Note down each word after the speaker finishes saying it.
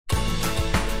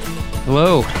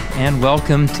Hello, and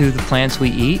welcome to The Plants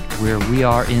We Eat, where we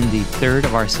are in the third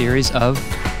of our series of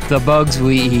The Bugs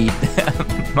We Eat.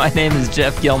 My name is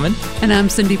Jeff Gilman. And I'm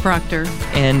Cindy Proctor.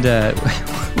 And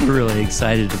we're really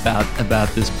excited about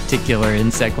this particular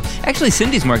insect. Actually,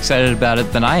 Cindy's more excited about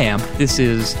it than I am. This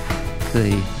is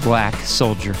the black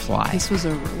soldier fly. This was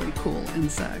a really cool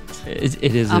insect. It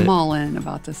is. I'm all in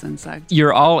about this insect.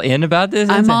 You're all in about this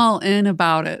insect? I'm all in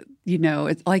about it. You know,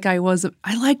 it's like I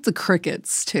like the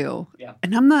crickets too. Yeah.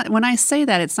 And when I say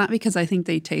that, it's not because I think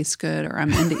they taste good or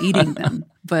I'm into eating them,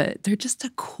 but they're just a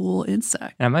cool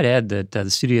insect. And I might add that the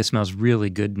studio smells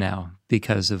really good now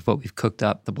because of what we've cooked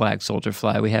up, the black soldier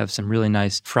fly. We have some really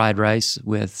nice fried rice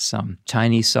with some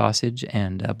Chinese sausage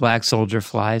and black soldier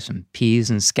fly, some peas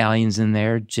and scallions in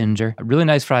there, ginger. A really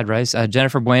nice fried rice.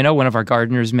 Jennifer Bueno, one of our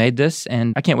gardeners, made this,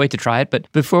 and I can't wait to try it.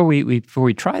 But before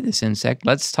we try this insect,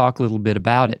 let's talk a little bit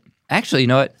about it. Actually, you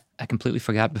know what? I completely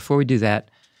forgot. Before we do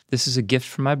that, this is a gift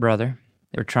from my brother.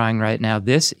 They're trying right now.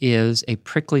 This is a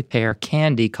prickly pear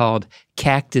candy called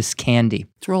cactus candy.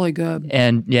 It's really good.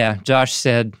 And yeah,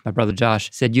 my brother Josh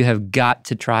said, you have got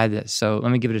to try this. So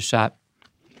let me give it a shot.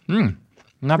 Not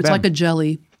bad. It's like a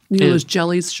jelly. You know those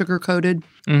jellies, sugar-coated?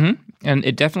 Mm-hmm. And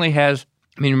it definitely has,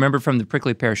 remember from the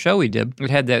prickly pear show we did, it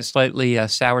had that slightly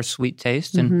sour, sweet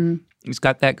taste, and it's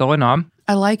got that going on.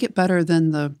 I like it better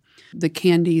than the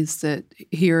candies that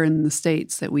here in the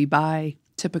States that we buy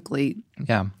typically.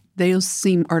 Yeah. They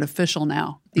seem artificial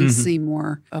now. These seem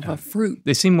more of a fruit.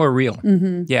 They seem more real.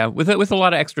 Mm-hmm. Yeah, with a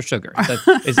lot of extra sugar.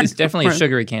 It's definitely a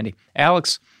sugary candy.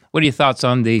 Alex, what are your thoughts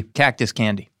on the cactus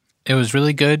candy? It was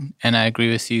really good, and I agree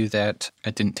with you that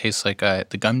it didn't taste like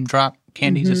the gumdrop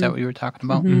candies. Is that what you were talking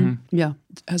about? Mm-hmm. Yeah,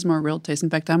 it has more real taste. In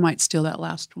fact, I might steal that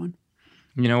last one.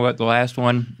 You know what? The last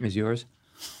one is yours.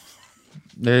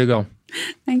 There you go.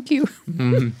 Thank you.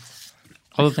 Mm-hmm.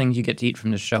 All the things you get to eat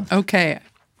from this show. Okay.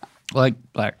 Like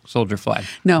black soldier fly.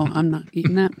 No, I'm not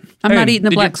eating that. I'm not eating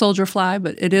the black soldier fly,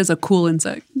 but it is a cool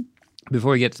insect.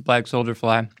 Before we get to the black soldier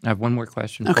fly, I have one more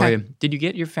question for you. Did you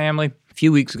get your family a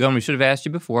few weeks ago, and we should have asked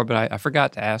you before, but I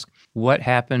forgot to ask, what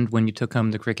happened when you took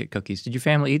home the cricket cookies? Did your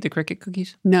family eat the cricket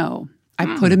cookies? No.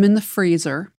 I put them in the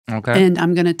freezer, and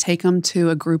I'm going to take them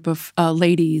to a group of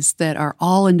ladies that are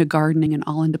all into gardening and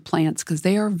all into plants because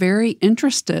they are very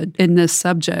interested in this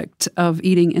subject of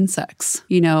eating insects,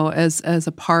 you know, as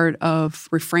a part of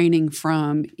refraining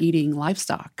from eating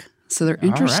livestock. So they're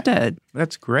interested. All right.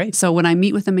 That's great. So when I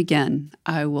meet with them again,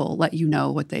 I will let you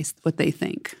know what they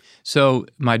think. So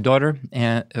my daughter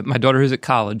who's at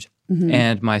college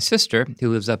and my sister,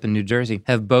 who lives up in New Jersey,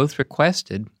 have both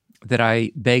requested that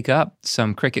I bake up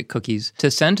some cricket cookies to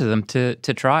send to them to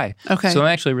try. Okay. So I'm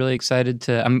actually really excited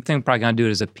I'm probably going to do it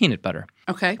as a peanut butter.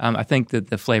 Okay. I think that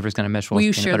the flavor is going to mesh well Will you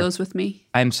with peanut share butter. those with me?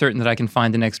 I'm certain that I can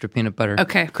find an extra peanut butter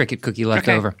cricket cookie left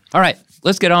Okay. over. All right,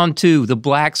 let's get on to the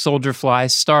black soldier fly.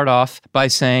 Start off by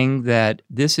saying that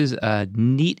this is a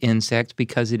neat insect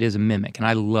because it is a mimic, and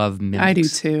I love mimics. I do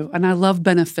too, and I love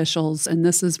beneficials, and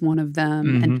this is one of them.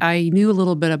 Mm-hmm. And I knew a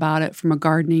little bit about it from a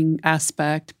gardening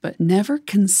aspect, but never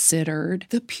considered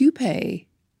the pupae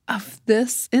of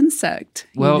this insect.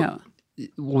 Well,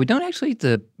 we don't actually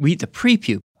we eat the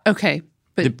pre-pupa. Okay.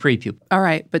 The pre-pupa. All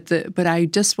right, but I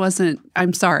just wasn't.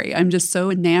 I'm sorry. I'm just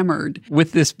so enamored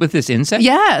with this insect.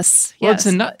 Yes. Well, yes.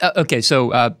 Okay.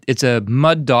 So it's a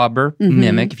mud dauber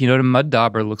mimic. If you know what a mud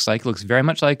dauber looks like, it looks very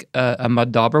much like a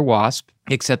mud dauber wasp,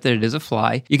 except that it is a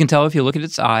fly. You can tell if you look at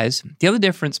its eyes. The other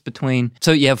difference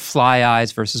so you have fly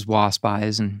eyes versus wasp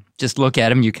eyes, and just look at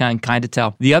them, you can kind of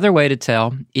tell. The other way to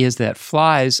tell is that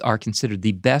flies are considered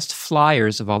the best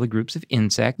flyers of all the groups of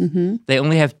insects. Mm-hmm. They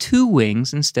only have 2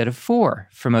 wings instead of 4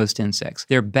 for most insects.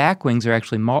 Their back wings are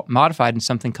actually modified in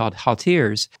something called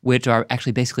halteres, which are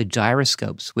actually basically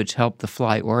gyroscopes, which help the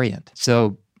fly orient.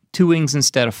 So 2 wings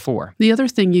instead of 4. The other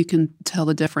thing you can tell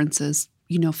the difference is,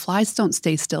 you know, flies don't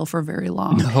stay still for very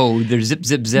long. No, they're zip,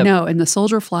 zip, zip. No, and the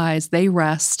soldier flies, they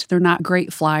rest. They're not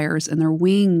great flyers, and their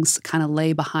wings kind of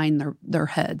lay behind their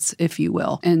heads, if you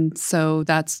will. And so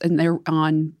and they're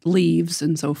on leaves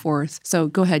and so forth. So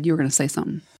go ahead, you were going to say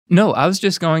something. No, I was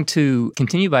just going to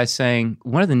continue by saying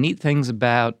one of the neat things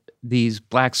about these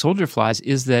black soldier flies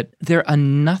is that they're a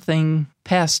nothing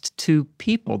pest to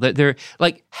people. They're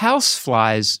like house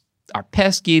flies are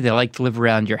pesky. They like to live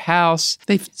around your house.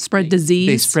 They spread disease.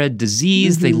 They spread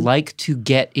disease. Mm-hmm. They like to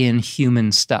get in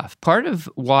human stuff. Part of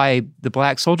why the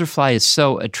black soldier fly is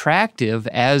so attractive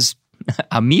as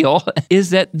a meal is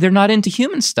that they're not into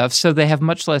human stuff, so they have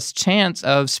much less chance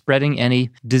of spreading any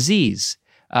disease.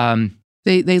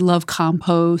 They love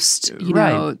compost,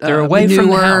 right. They're away manure, from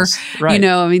the house. Right.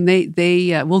 I mean,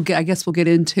 I guess we'll get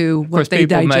into what they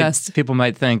digest. People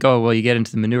might think, oh, well, you get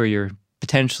into the manure, you're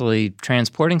potentially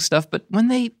transporting stuff. But when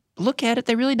they look at it,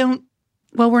 they really don't.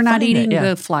 Well, we're not eating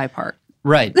the fly part.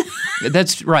 Right.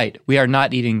 That's right. We are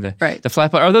not eating the fly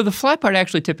part. Although the fly part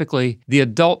actually typically, the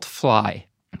adult fly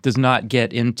does not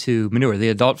get into manure. The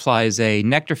adult fly is a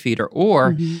nectar feeder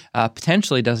or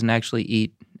potentially doesn't actually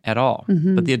eat at all.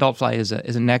 But the adult fly is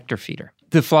a nectar feeder.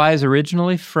 The fly is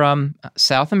originally from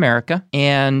South America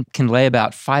and can lay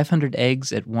about 500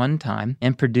 eggs at one time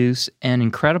and produce an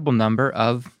incredible number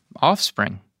of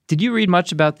offspring. Did you read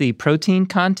much about the protein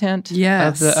content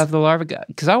of the larva?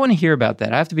 Because I want to hear about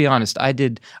that. I have to be honest. I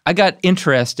did. I got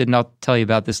interested, and I'll tell you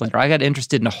about this later. I got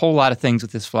interested in a whole lot of things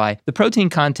with this fly. The protein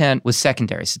content was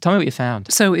secondary. So tell me what you found.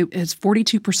 So it has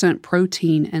 42%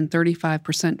 protein and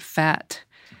 35% fat.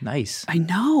 Nice. I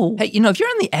know. Hey, if you're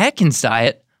on the Atkins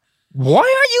diet, why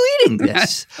are you eating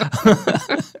this?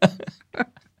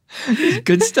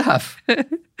 Good stuff.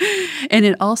 And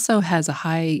it also has a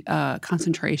high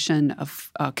concentration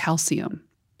of calcium,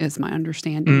 is my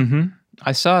understanding.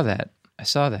 I saw that.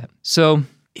 So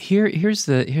here's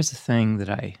the thing that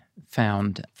I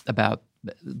found about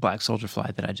black soldier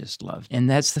fly that I just loved, and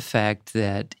that's the fact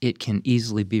that it can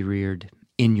easily be reared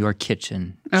in your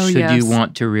kitchen. Should you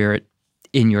want to rear it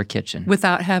in your kitchen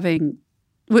without having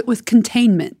with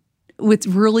containment. With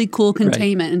really cool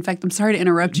containment. Right. In fact, I'm sorry to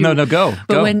interrupt you. No, go.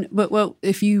 But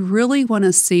if you really want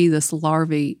to see this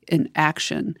larvae in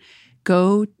action,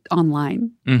 go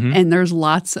online, and there's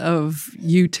lots of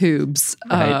YouTubes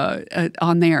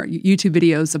on there, YouTube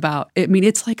videos about. I mean,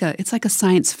 it's like a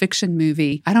science fiction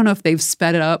movie. I don't know if they've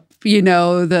sped it up.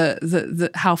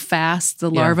 The how fast the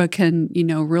larva can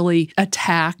really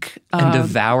attack and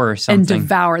devour something. And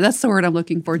devour. That's the word I'm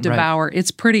looking for. Devour. Right. It's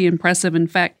pretty impressive. In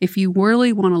fact, if you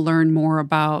really want to learn more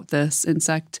about this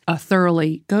insect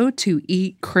thoroughly, go to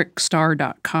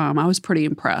eatcrickstar.com. I was pretty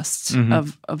impressed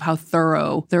of how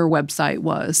thorough their website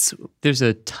was. There's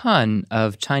a ton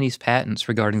of Chinese patents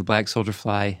regarding the black soldier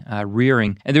fly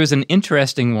rearing. And there was an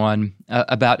interesting one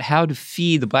about how to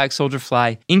feed the black soldier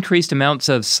fly increased amounts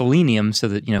of selenium so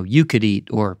that, you could eat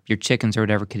or your chickens or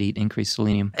whatever could eat increased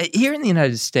selenium. Here in the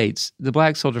United States, the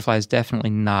black soldier fly is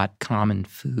definitely not common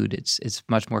food. It's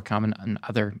much more common in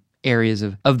other areas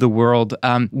of the world.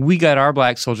 We got our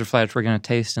black soldier fly, which we're going to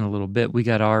taste in a little bit. We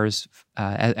got ours,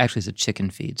 actually it's a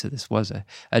chicken feed, so this was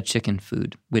a chicken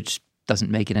food, which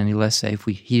doesn't make it any less safe.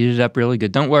 We heated it up really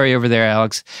good. Don't worry over there,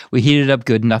 Alex. We heated it up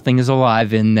good. Nothing is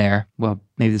alive in there. Well,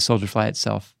 maybe the soldier fly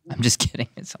itself. I'm just kidding.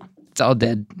 It's all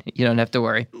dead. You don't have to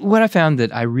worry. What I found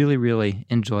that I really, really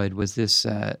enjoyed was this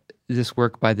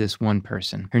work by this one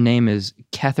person. Her name is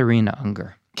Katharina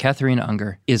Unger. Katharina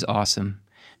Unger is awesome.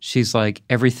 She's like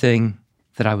everything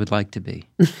that I would like to be.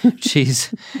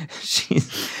 She's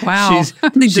wow.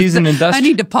 She's an industrial. I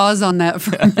need to pause on that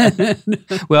for a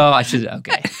minute. Well, I should.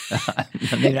 Okay,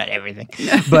 maybe not everything,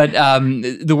 but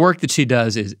the work that she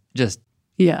does is just.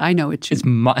 Yeah, I know it's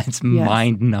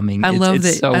mind numbing. I love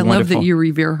that. So I wonderful. love that you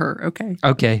revere her. Okay.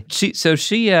 Okay. She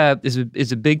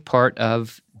is a big part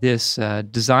of this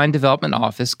design development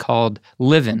office called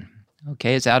Livin.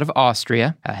 Okay, it's out of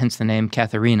Austria, hence the name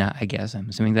Katharina, I guess. I'm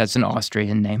assuming that's an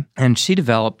Austrian name. And she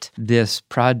developed this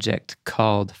project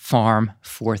called Farm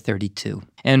 432.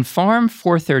 And Farm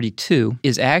 432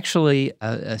 is actually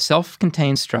a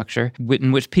self-contained structure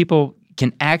in which people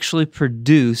can actually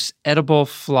produce edible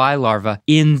fly larvae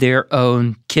in their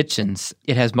own kitchens.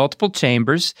 It has multiple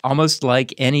chambers, almost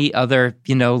like any other,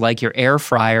 like your air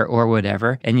fryer or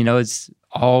whatever. And, it's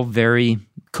all very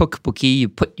cookbooky. You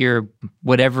put your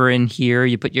whatever in here,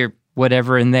 you put your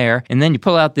whatever in there, and then you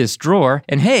pull out this drawer,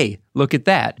 and hey, look at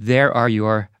that. There are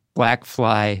your black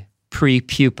fly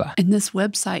pre-pupa. And this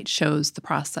website shows the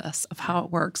process of how it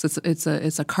works. It's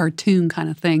a cartoon kind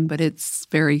of thing, but it's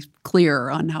very clear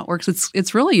on how it works.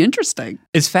 It's really interesting.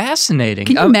 It's fascinating.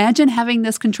 Can you imagine having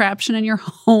this contraption in your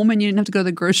home and you didn't have to go to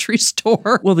the grocery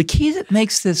store? Well, the key that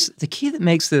makes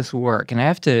this work, and I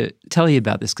have to tell you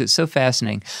about this because it's so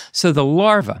fascinating. So the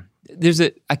larva.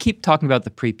 I keep talking about the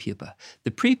prepupa.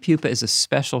 The prepupa is a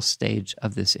special stage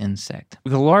of this insect.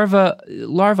 The larva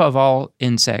of all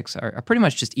insects are pretty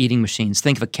much just eating machines.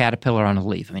 Think of a caterpillar on a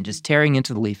leaf. I mean, just tearing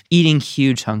into the leaf, eating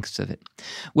huge hunks of it.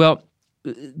 Well,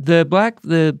 the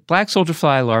black soldier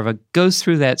fly larva goes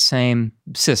through that same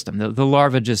system. The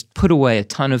larvae just put away a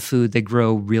ton of food. They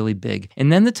grow really big.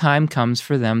 And then the time comes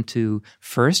for them to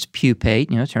first pupate,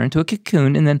 turn into a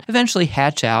cocoon, and then eventually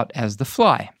hatch out as the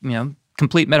fly,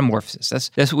 complete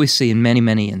metamorphosis. That's what we see in many,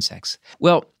 many insects.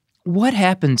 Well, what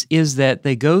happens is that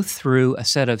they go through a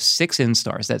set of 6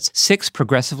 instars. That's 6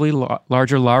 progressively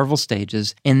larger larval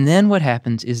stages. And then what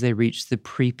happens is they reach the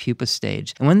prepupa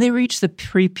stage. And when they reach the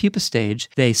prepupa stage,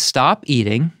 they stop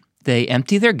eating, they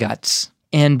empty their guts,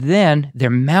 and then their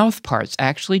mouth parts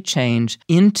actually change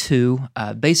into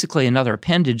basically another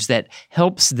appendage that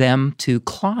helps them to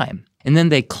climb. And then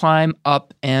they climb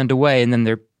up and away, and then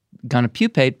they're going to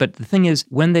pupate. But the thing is,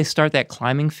 when they start that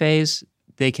climbing phase,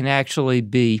 they can actually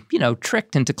be,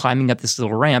 tricked into climbing up this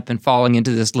little ramp and falling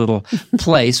into this little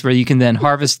place where you can then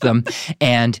harvest them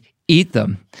and eat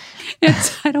them.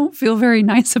 I don't feel very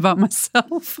nice about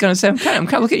myself. I'm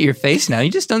kind of looking at your face now. You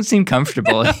just don't seem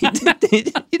comfortable. You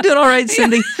doing all right,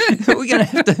 Cindy? We're gonna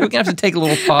have to take a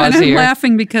little pause and I'm here.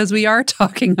 laughing because we are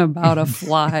talking about a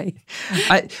fly.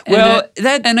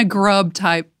 And a grub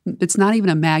type. It's not even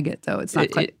a maggot, though. It's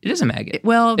not quite. It is a maggot.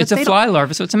 It's a fly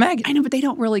larva, so it's a maggot. I know, but they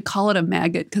don't really call it a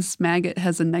maggot because maggot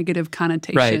has a negative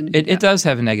connotation. Right. It does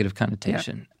have a negative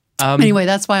connotation. Yeah. Anyway,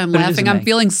 that's why I'm laughing. I'm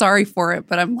feeling sorry for it,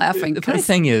 but I'm laughing. The funny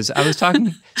thing is, I was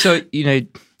talking. I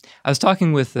was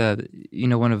talking with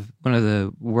one of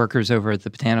the workers over at the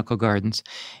botanical gardens,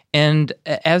 and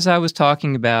as I was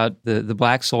talking about the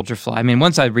black soldier fly, I mean,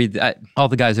 once I read all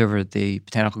the guys over at the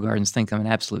botanical gardens think I'm an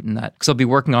absolute nut because I'll be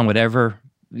working on whatever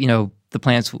the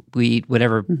plants we eat,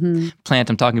 whatever plant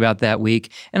I'm talking about that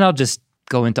week, and I'll just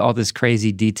go into all this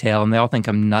crazy detail, and they all think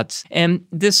I'm nuts. And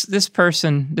this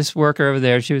worker over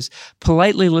there, she was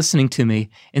politely listening to me,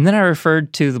 and then I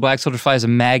referred to the black soldier fly as a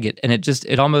maggot, and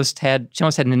she almost had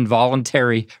an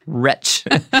involuntary retch.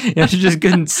 She just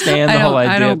couldn't stand the whole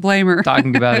idea. I don't blame her.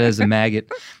 Talking about it as a maggot.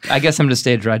 I guess I'm at a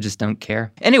stage where I just don't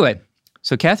care. Anyway,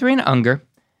 so Katharina Unger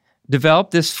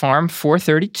developed this Farm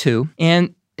 432,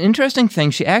 and interesting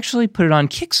thing, she actually put it on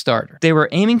Kickstarter. They were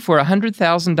aiming for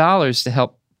 $100,000 to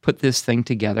help put this thing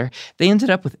together. They ended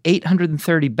up with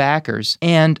 830 backers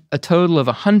and a total of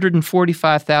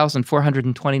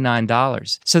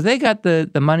 $145,429. So they got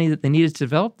the money that they needed to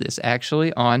develop this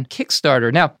actually on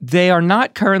Kickstarter. Now, they are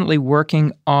not currently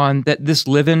working on this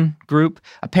live-in group.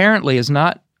 Apparently is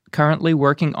not currently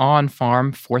working on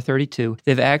Farm 432.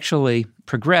 They've actually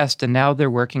progressed, and now they're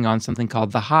working on something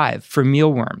called the Hive for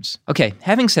mealworms. Okay,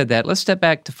 having said that, let's step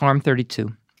back to Farm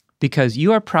 32 because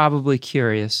you are probably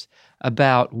curious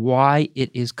about why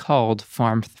it is called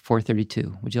Farm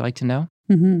 432. Would you like to know?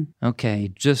 Mm-hmm.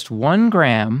 Okay, just 1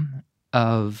 gram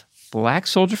of black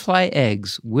soldier fly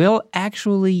eggs will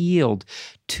actually yield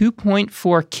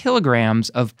 2.4 kilograms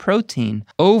of protein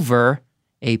over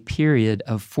a period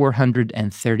of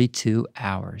 432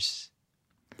 hours.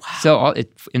 Wow. So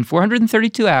in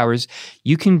 432 hours,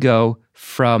 you can go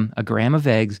from a gram of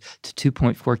eggs to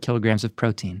 2.4 kilograms of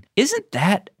protein. Isn't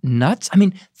that nuts? I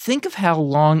mean, think of how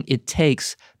long it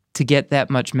takes to get that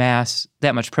much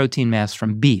protein mass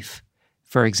from beef,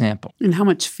 for example. And how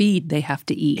much feed they have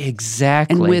to eat.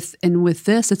 Exactly. And with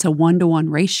this, it's a 1-to-1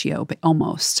 ratio, but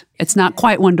almost. It's not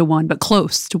quite 1-to-1, but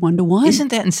close to 1-to-1. Isn't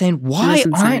that insane? Why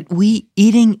aren't we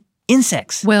eating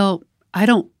insects? Well, I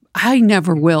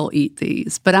never will eat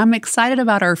these, but I'm excited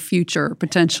about our future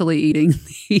potentially eating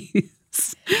these.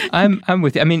 I'm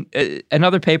with you. I mean,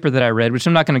 another paper that I read, which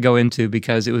I'm not going to go into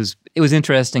because it was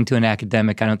interesting to an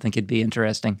academic. I don't think it'd be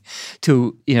interesting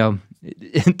to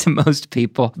to most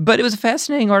people. But it was a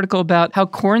fascinating article about how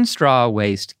corn straw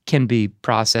waste can be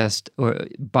processed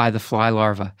by the fly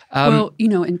larva.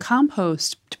 In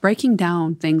compost, breaking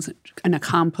down things in a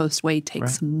compost way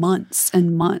takes months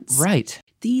and months. Right.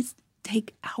 These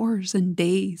take hours and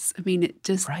days. I mean, it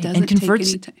just doesn't take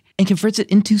any time. And converts it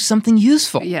into something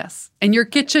useful. Yes. In your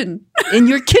kitchen.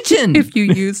 If you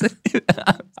use it.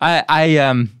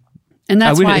 And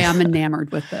that's why I'm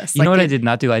enamored with this. You know what I did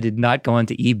not do? I did not go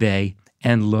onto eBay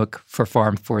and look for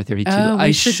Farm 432. Oh,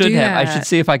 I should have. I should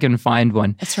see if I can find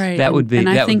one. That's right. That would be great.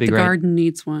 And I think the garden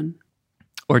needs one.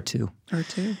 Or two.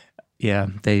 Yeah,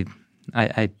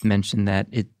 I mentioned that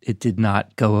it did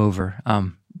not go over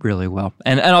really well.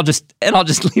 And I'll just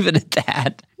leave it at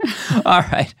that. All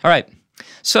right.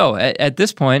 So at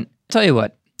this point, I'll tell you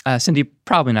what, Cindy,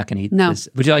 probably not going to eat this.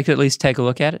 Would you like to at least take a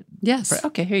look at it? Yes.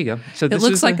 Okay, here you go. So it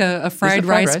looks like a fried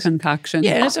rice concoction.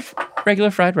 Yeah, it's a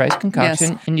regular fried rice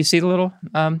concoction. Yes. And you see the little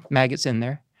maggots in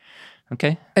there.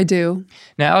 Okay? I do.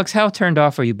 Now, Alex, how turned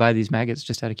off are you by these maggots,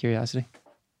 just out of curiosity?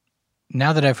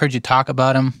 Now that I've heard you talk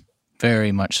about them,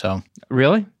 very much so.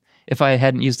 Really? If I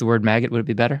hadn't used the word maggot, would it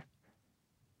be better?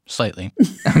 Slightly.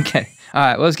 Okay. All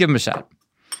right, well, let's give them a shot.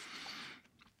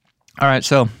 All right,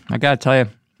 so I got to tell you,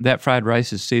 that fried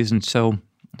rice is seasoned so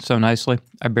nicely.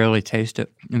 I barely taste it.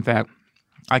 In fact,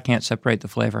 I can't separate the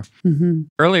flavor. Mm-hmm.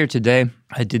 Earlier today,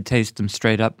 I did taste them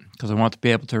straight up because I want to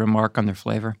be able to remark on their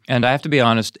flavor. And I have to be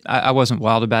honest, I wasn't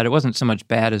wild about it. It wasn't so much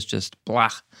bad as just blah,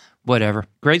 whatever.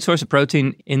 Great source of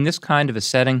protein in this kind of a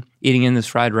setting, eating in this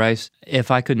fried rice.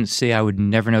 If I couldn't see, I would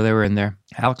never know they were in there.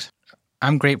 Alex?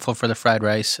 I'm grateful for the fried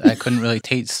rice. I couldn't really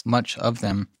taste much of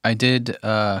them. I did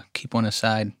keep one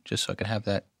aside just so I could have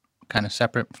that kind of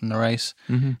separate from the rice.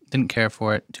 Mm-hmm. Didn't care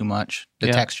for it too much, the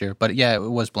texture. But yeah, it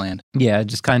was bland. Yeah,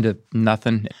 just kind of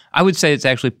nothing. I would say it's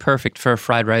actually perfect for a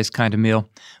fried rice kind of meal.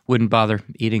 Wouldn't bother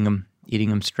eating them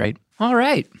straight. All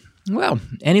right. Well,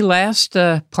 any last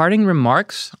parting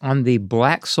remarks on the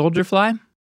black soldier fly?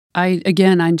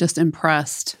 I'm just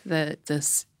impressed that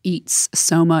this eats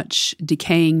so much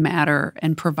decaying matter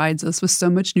and provides us with so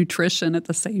much nutrition at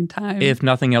the same time. If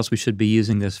nothing else, we should be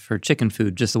using this for chicken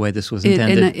food, just the way this was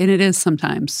intended. And it is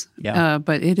sometimes. Yeah.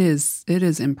 But it is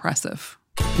impressive.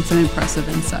 It's an impressive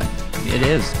insect. It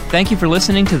is. Thank you for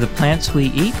listening to The Plants We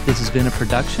Eat. This has been a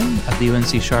production of the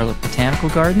UNC Charlotte Botanical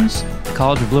Gardens, the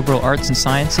College of Liberal Arts and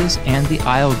Sciences, and the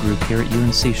Isle Group here at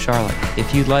UNC Charlotte.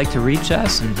 If you'd like to reach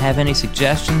us and have any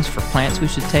suggestions for plants we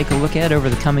should take a look at over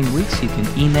the coming weeks, you can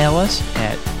email us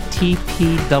at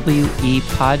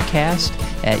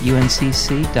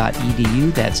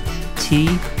tpwepodcast@uncc.edu. That's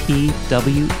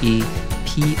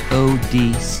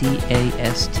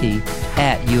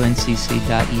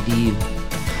tpwepodcast@uncc.edu.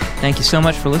 Thank you so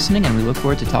much for listening, and we look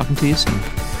forward to talking to you soon.